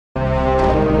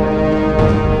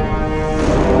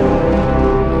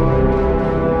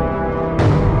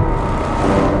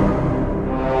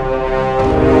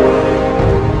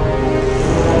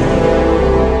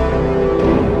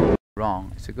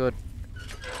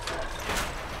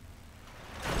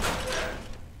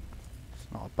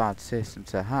a bad system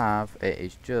to have. It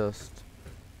is just...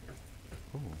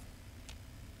 Ooh.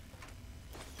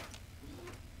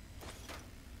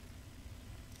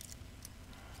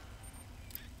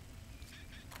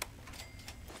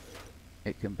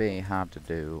 It can be hard to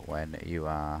do when you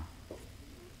are...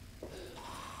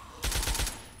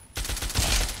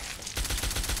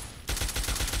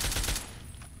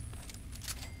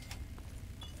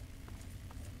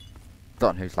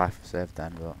 Don't know whose life I saved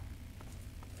then, but...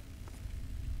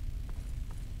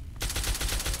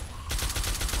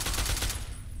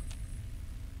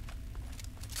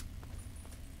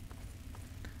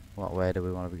 What way do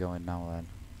we want to be going now then?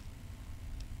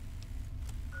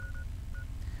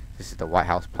 This is the White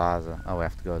House Plaza. Oh, we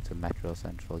have to go to Metro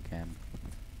Central again.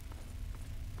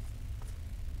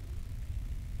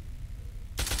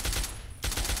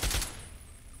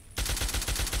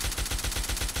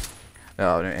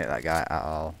 No, I didn't hit that guy at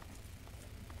all.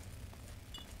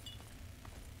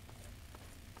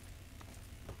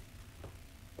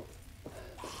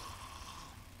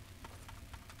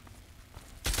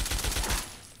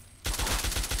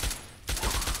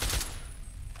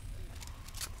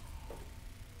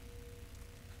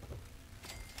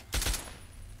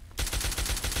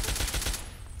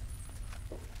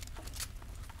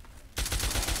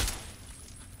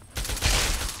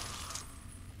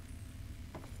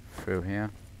 Through here.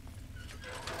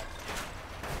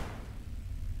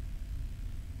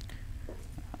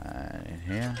 And in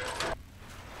here.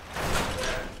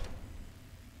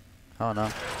 Oh no.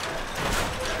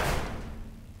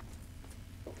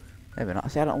 Maybe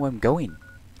not. See, I don't know where I'm going.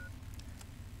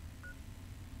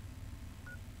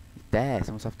 There,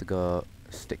 someone's have to go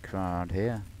stick around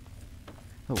here.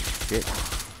 Oh shit.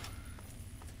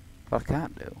 What I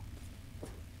can't do.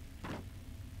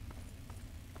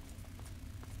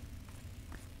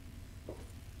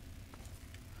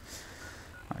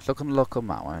 Let's look on the local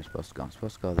map where I'm supposed to go. I'm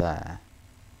supposed to go there.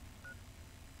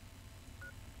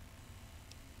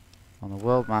 On the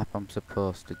world map I'm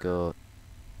supposed to go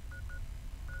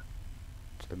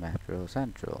to Metro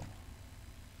Central.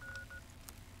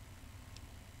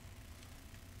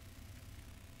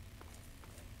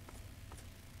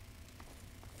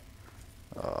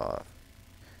 Oh,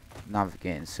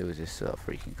 navigating sewers is so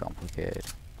freaking complicated.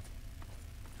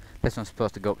 This one's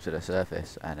supposed to go up to the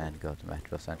surface and then go to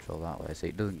Metro Central that way. So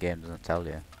it doesn't, game doesn't tell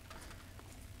you.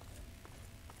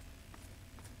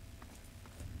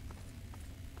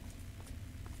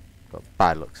 But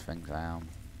by looks things I am.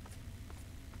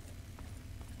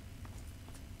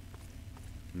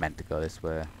 Meant to go this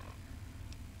way.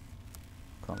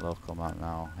 Got local map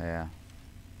now, here.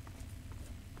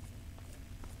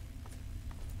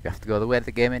 You have to go the way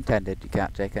the game intended, you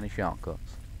can't take any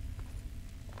shortcuts.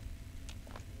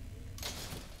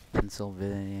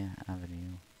 Pennsylvania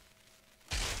Avenue.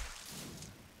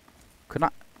 Could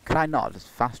I not have just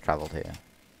fast travelled here?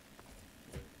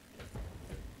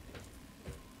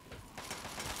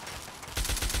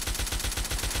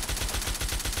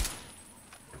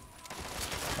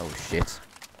 Oh shit.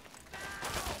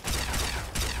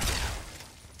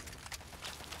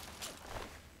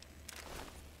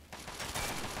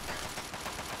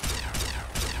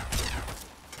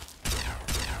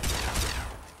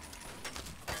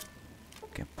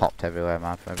 Popped everywhere,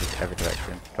 man, from every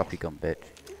direction. Drop your gun, bitch.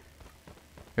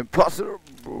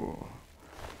 Impossible!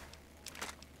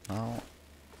 Oh.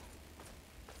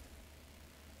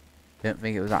 Didn't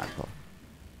think it was that important.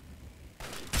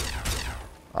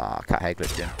 Ah, cat hair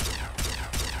glitching.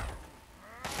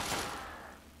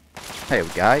 There we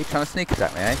go, you trying to sneak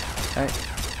attack me, eh? Hey,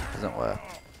 doesn't work.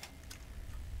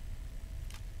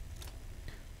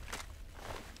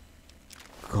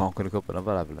 I'm gonna go up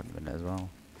another level in a minute as well.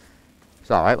 It's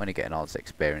alright when you're getting all this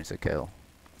experience to kill.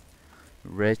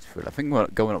 Rageful. I think we're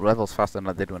going up levels faster than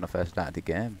I did when I first started the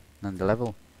game. And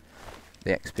the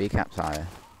XP cap's higher.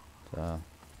 So,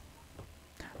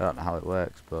 I don't know how it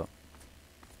works, but...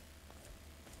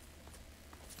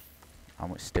 How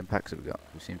much stim packs have we got?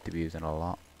 We seem to be using a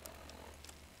lot.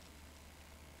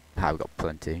 We've got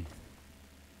plenty.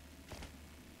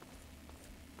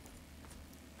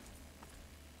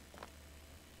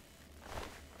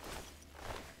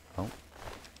 Oh.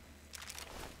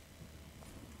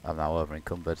 I'm now over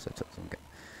encumbered, so I took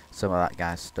some of that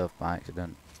guy's stuff by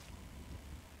accident.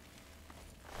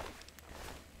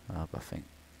 Oh, but I think.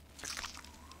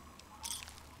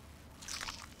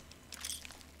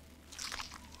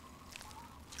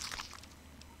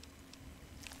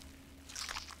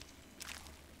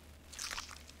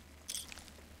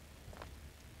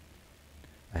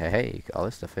 Hey, you got all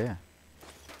this stuff here.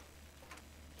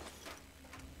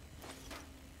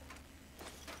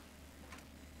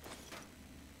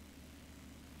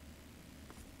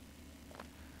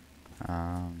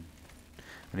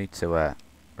 We need to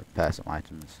repair some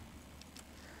items.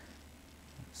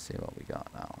 Let's see what we got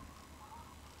now.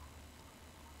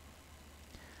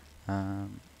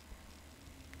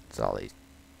 It's all these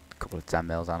couple of 10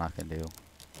 mils and I can do.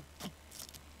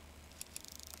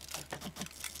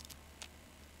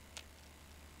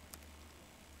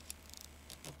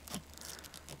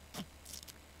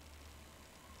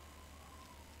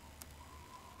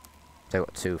 They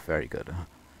got 2 very good.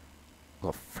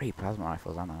 Got 3 plasma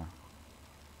rifles, haven't I?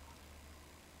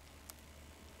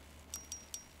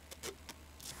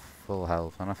 Full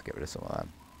health. I'm gonna have to get rid of some of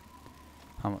them.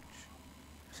 How much?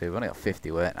 So we've only got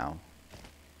 50 weight now.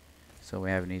 So we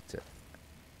have need to.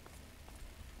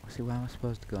 Let's see, where am I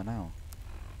supposed to go now?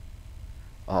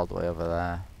 All the way over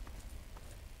there.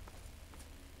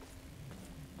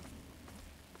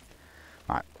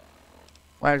 Right.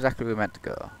 Where exactly are we meant to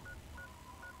go?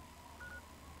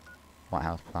 White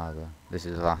House Plaza. This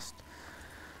is the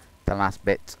last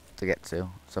bit to get to.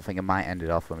 So I think I might end it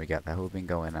off when we get there. We've been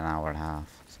going an hour and a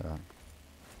half, so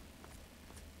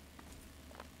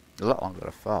a lot longer than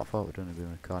I thought. I thought we'd only been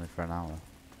recording for an hour.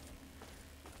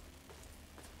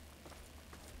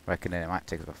 Reckon it might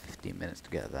take about 15 minutes to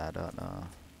get there, I don't know.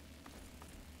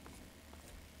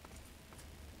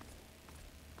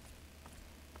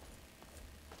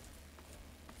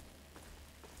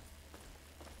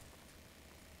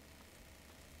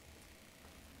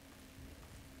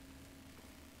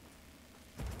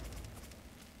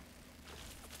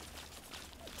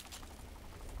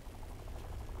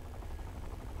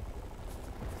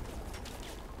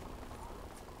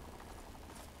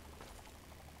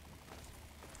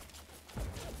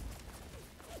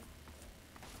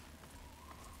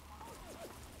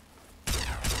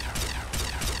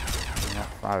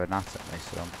 Firing at me,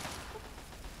 so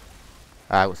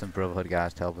I got some Brotherhood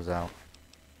guys to help us out.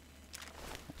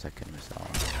 I'm taking myself.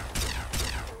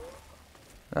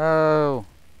 Oh,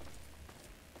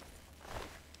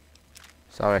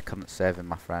 sorry, I couldn't save him,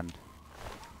 my friend.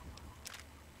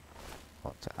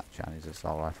 I'll take that Chinese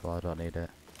assault rifle. I don't need it.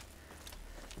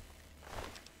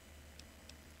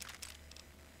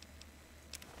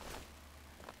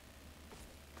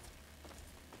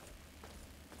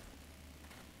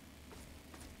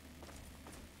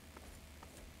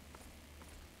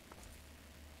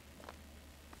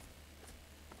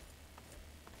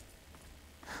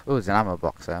 Oh, there's an ammo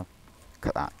box there. Look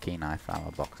at that, key knife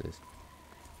ammo boxes.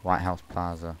 White House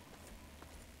Plaza.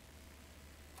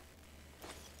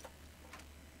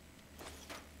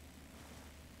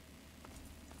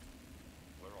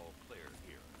 We're all clear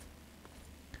here.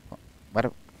 Where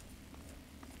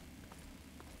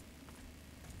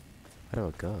do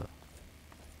I go?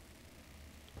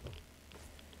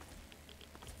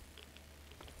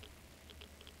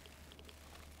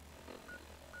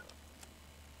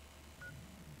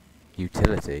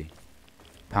 Utility.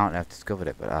 Apparently I've discovered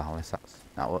it, but unless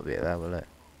that won't be it there, will it?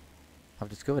 I've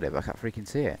discovered it, but I can't freaking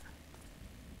see it.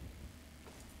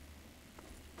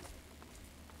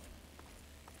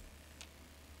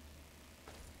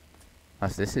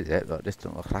 Unless this is it, but this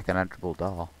doesn't look like an enterable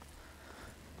door.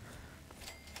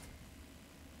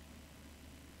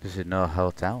 This is no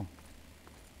hotel.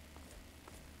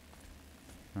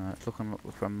 It's look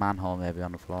for a manhole maybe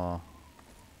on the floor.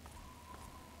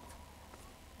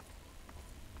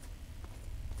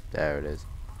 There it is.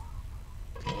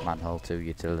 Manhole 2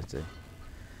 utility.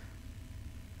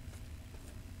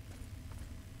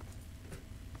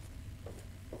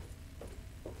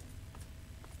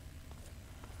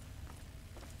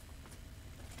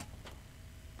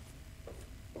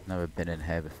 Never been in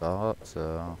here before,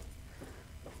 so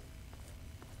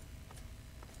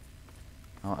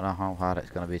I don't know how hard it's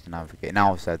going to be to navigate.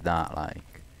 Now I've said that, like,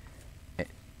 it's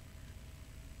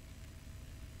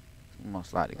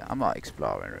most likely I'm not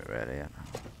exploring it really.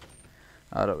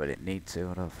 I don't really need to,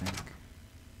 I don't think.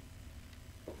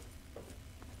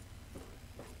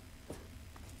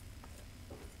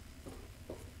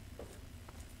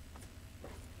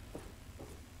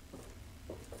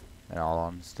 In all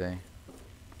honesty.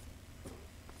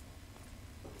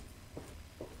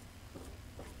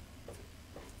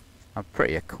 I'm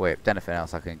pretty equipped. Anything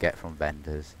else I can get from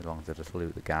vendors, as long as I just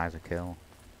loot the guys I kill.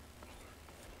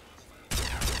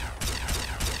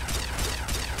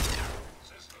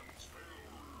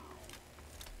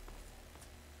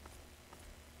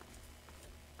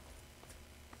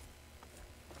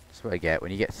 That's what I get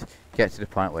when you get to the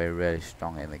point where you're really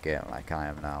strong in the game, like I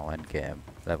am now. End game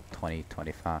level 20,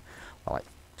 25, well, like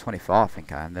 24. I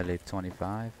think I am. Nearly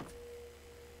 25.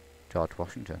 George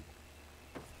Washington.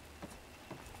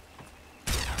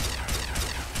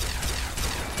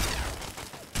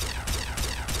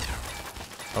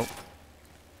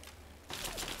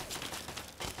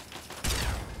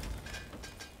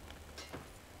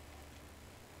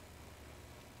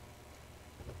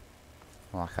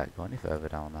 Well, I can't go any further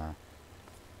down there.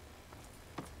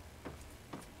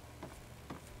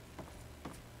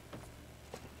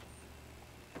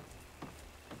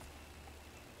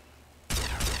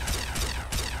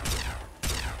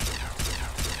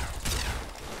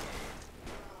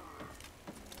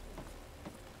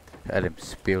 Had him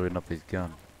spewing up his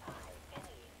gun.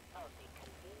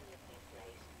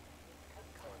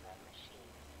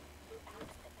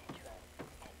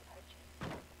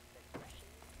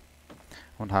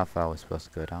 Wonder how far we're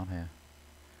supposed to go down here.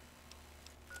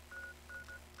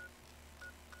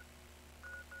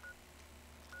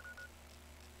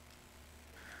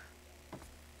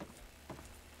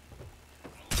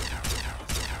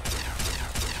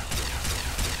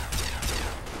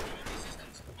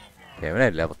 Yeah, we're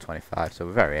nearly level 25, so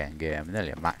we're very end game. We're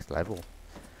nearly at max level.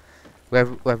 Where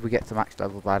we get to max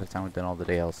level by the time we've done all the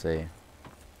DLC.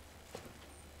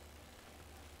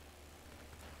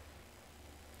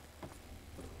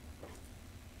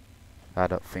 I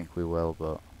don't think we will,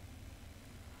 but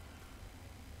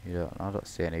I don't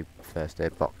see any first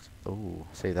aid box. Ooh,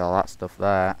 see all that stuff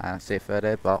there, and I see a third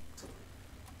aid box.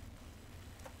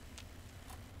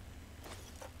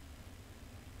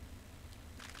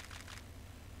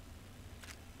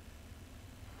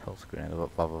 Pulse grenade, blah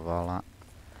blah blah, all that.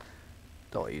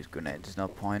 Don't use grenades, there's no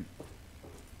point.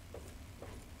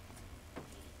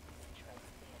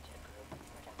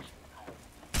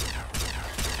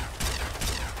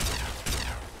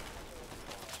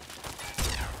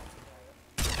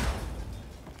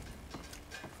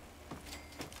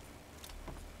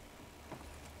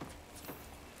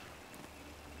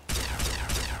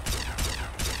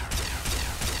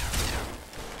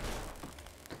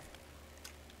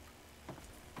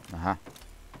 Aha.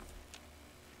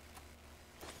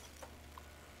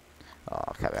 Oh,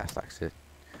 I can't be asked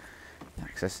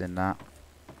accessing that.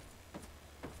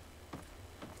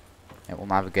 Yeah, we'll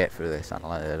navigate through this and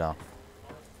let it off.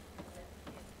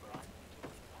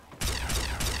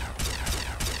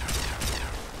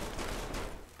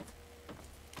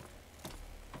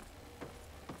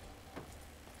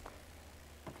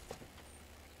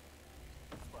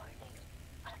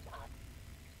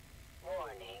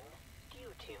 Warning,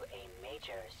 due to a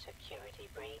major security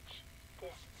breach,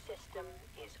 this system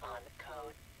is on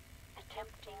code.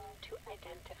 Attempting to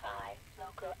identify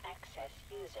local access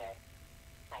user.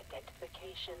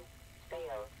 Identification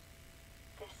failed.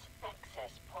 This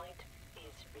access point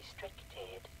is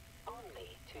restricted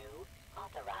only to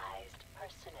authorized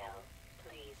personnel.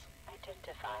 Please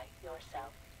identify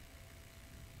yourself.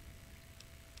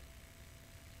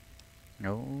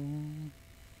 No.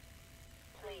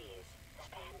 Please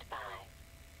stand by.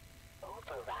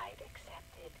 Override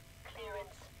accepted.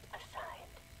 Clearance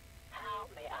assigned. How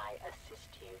may I assist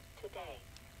you today?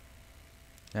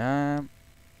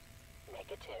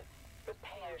 Negative.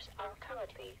 Repairs are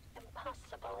currently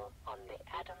impossible on the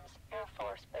Adams Air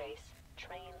Force Base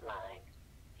train line.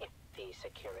 If the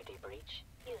security breach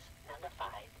is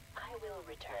nullified, I will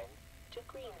return to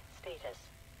green status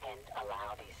and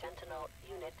allow the Sentinel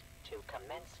unit to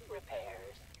commence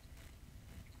repairs.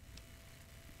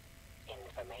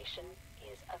 Information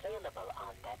is available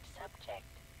on that subject.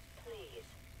 Please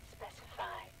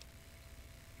specify.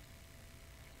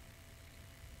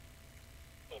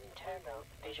 Internal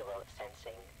visual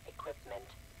sensing equipment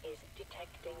is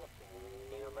detecting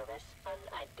numerous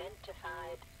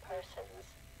unidentified persons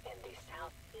in the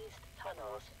southeast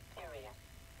tunnels area.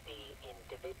 The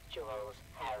individuals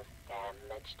have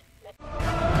damaged